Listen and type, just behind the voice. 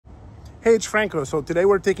Hey, it's Franco. So today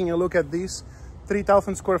we're taking a look at this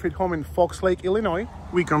 3,000 square feet home in Fox Lake, Illinois.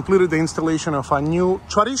 We completed the installation of a new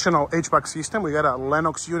traditional HVAC system. We got a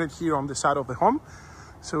Lennox unit here on the side of the home.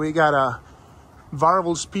 So we got a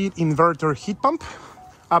variable speed inverter heat pump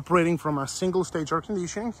operating from a single stage air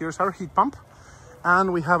conditioning. Here's our heat pump.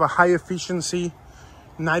 And we have a high efficiency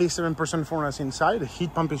 97% furnace inside. The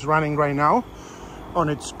heat pump is running right now on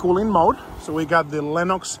its cooling mode. So we got the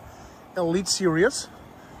Lennox Elite Series.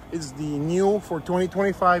 It's the new for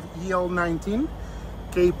 2025 EL19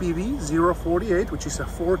 KPV 048, which is a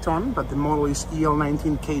 4-ton, but the model is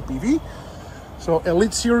EL19 KPV. So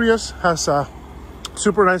Elite Series has a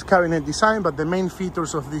super nice cabinet design, but the main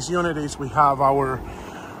features of this unit is we have our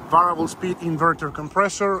variable speed inverter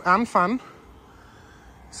compressor and fan.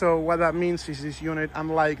 So what that means is this unit,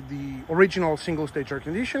 unlike the original single stage air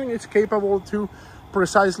conditioning, it's capable to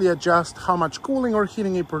precisely adjust how much cooling or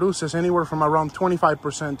heating it produces, anywhere from around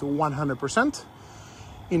 25% to 100%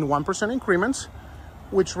 in 1% increments,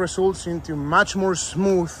 which results into much more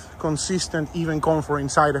smooth, consistent, even comfort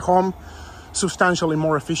inside the home, substantially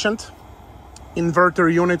more efficient. Inverter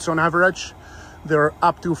units on average, they're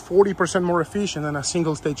up to 40% more efficient than a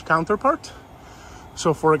single stage counterpart.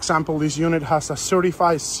 So for example, this unit has a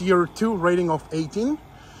certified CR2 rating of 18.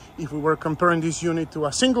 If we were comparing this unit to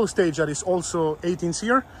a single stage that is also 18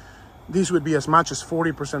 SEER, this would be as much as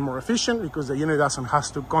 40% more efficient because the unit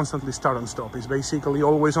has to constantly start and stop. It's basically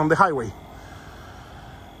always on the highway.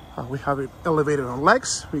 We have it elevated on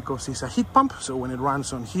legs because it's a heat pump. So when it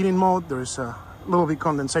runs on heating mode, there's a little bit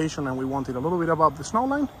condensation and we want it a little bit above the snow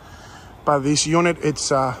line. But this unit,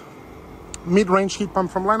 it's a mid-range heat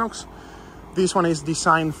pump from Lennox. This one is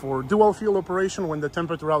designed for dual fuel operation when the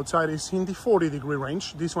temperature outside is in the 40-degree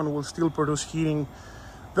range. This one will still produce heating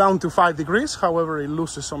down to 5 degrees. However, it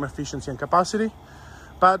loses some efficiency and capacity.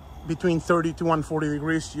 But between 32 and 40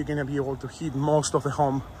 degrees, you're gonna be able to heat most of the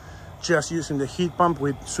home just using the heat pump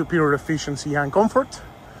with superior efficiency and comfort,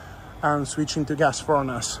 and switching to gas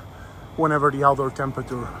furnace whenever the outdoor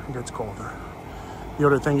temperature gets colder. The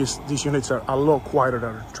other thing is these units are a lot quieter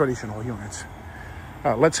than traditional units.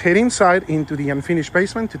 Let's head inside into the unfinished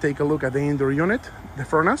basement to take a look at the indoor unit, the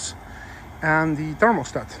furnace, and the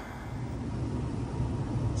thermostat.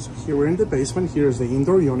 So here we're in the basement. Here's the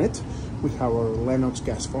indoor unit. We have our Lennox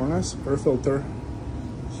gas furnace, air filter,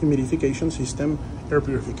 humidification system, air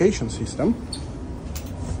purification system.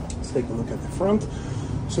 Let's take a look at the front.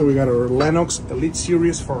 So we got our Lennox Elite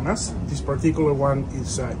Series furnace. This particular one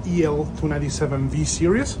is EL297V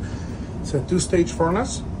series. It's a 2-stage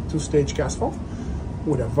furnace, 2-stage gas valve,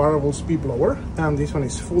 with a variable speed blower, and this one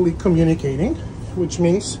is fully communicating, which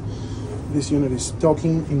means this unit is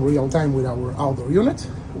talking in real time with our outdoor unit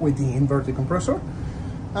with the inverter compressor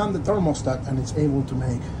and the thermostat, and it's able to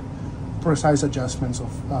make precise adjustments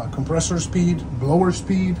of compressor speed, blower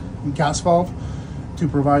speed, gas valve to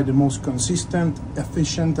provide the most consistent,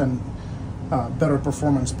 efficient, and better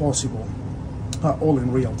performance possible, all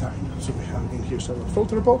in real time. So we have in here several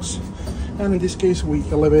filter box. And in this case, we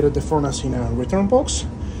elevated the furnace in a return box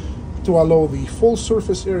to allow the full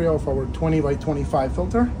surface area of our 20 by 25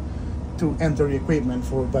 filter to enter the equipment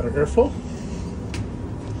for better airflow.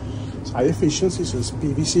 It's high efficiency, so it's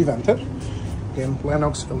PVC vented. Again,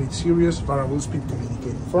 Lennox Elite Series variable speed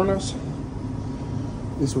communicating furnace.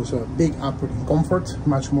 This was a big upgrade in comfort,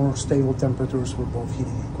 much more stable temperatures for both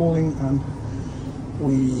heating and cooling, and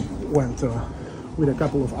we went with a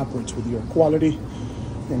couple of upgrades with the air quality.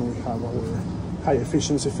 And we have our high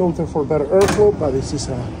efficiency filter for better airflow, but this is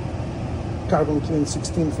a Carbon Clean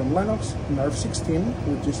 16 from Lennox, NERV 16,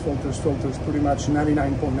 which is filters pretty much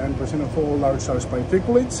 99.9% of all large size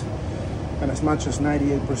particulates, and as much as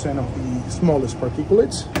 98% of the smallest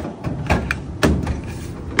particulates.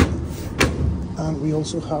 And we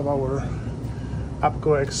also have our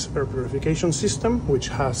APCO-X air purification system, which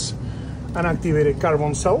has an activated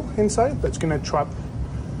carbon cell inside that's gonna trap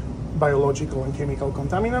biological and chemical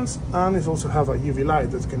contaminants, and it also have a UV light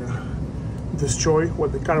that's gonna destroy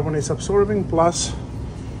what the carbon is absorbing, plus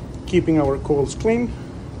keeping our coils clean,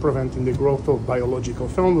 preventing the growth of biological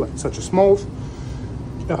film such as mold,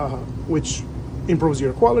 which improves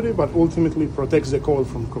your quality but ultimately protects the coil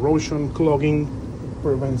from corrosion, clogging,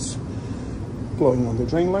 prevents clogging on the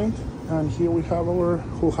drain line. And here we have our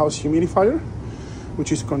whole house humidifier,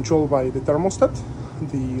 which is controlled by the thermostat,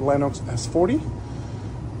 the Lennox S40,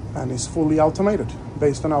 and is fully automated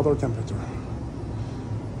based on outdoor temperature.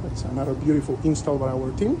 It's another beautiful install by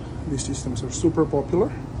our team. These systems are super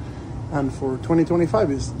popular, and for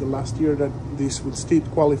 2025 is the last year that this would still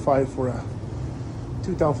qualify for a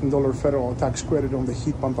 $2,000 federal tax credit on the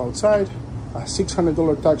heat pump outside, a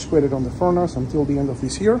 $600 tax credit on the furnace until the end of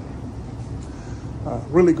this year.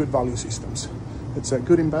 Really good value systems. It's a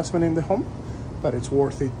good investment in the home, but it's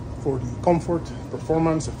worth it for the comfort,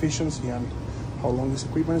 performance, efficiency, and how long this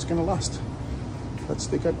equipment is going to last. Let's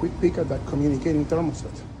take a quick peek at that communicating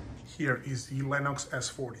thermostat. Here is the Lennox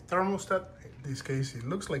S40 thermostat. In this case, it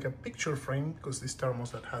looks like a picture frame because this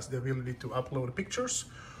thermostat has the ability to upload pictures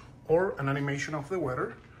or an animation of the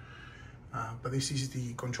weather. But this is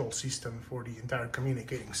the control system for the entire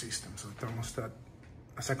communicating system. So the thermostat,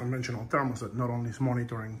 as a conventional thermostat, not only is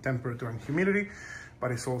monitoring temperature and humidity,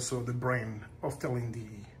 but it's also the brain of telling the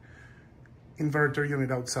inverter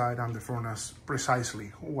unit outside and the furnace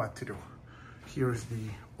precisely what to do. Here's the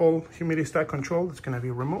old humidity stack control that's going to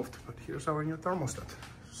be removed, but here's our new thermostat.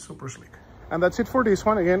 Super sleek. And that's it for this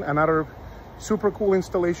one. Again, another super cool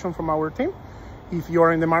installation from our team. If you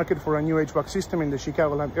are in the market for a new HVAC system in the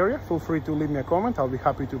Chicagoland area, feel free to leave me a comment. I'll be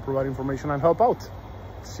happy to provide information and help out.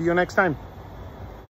 See you next time.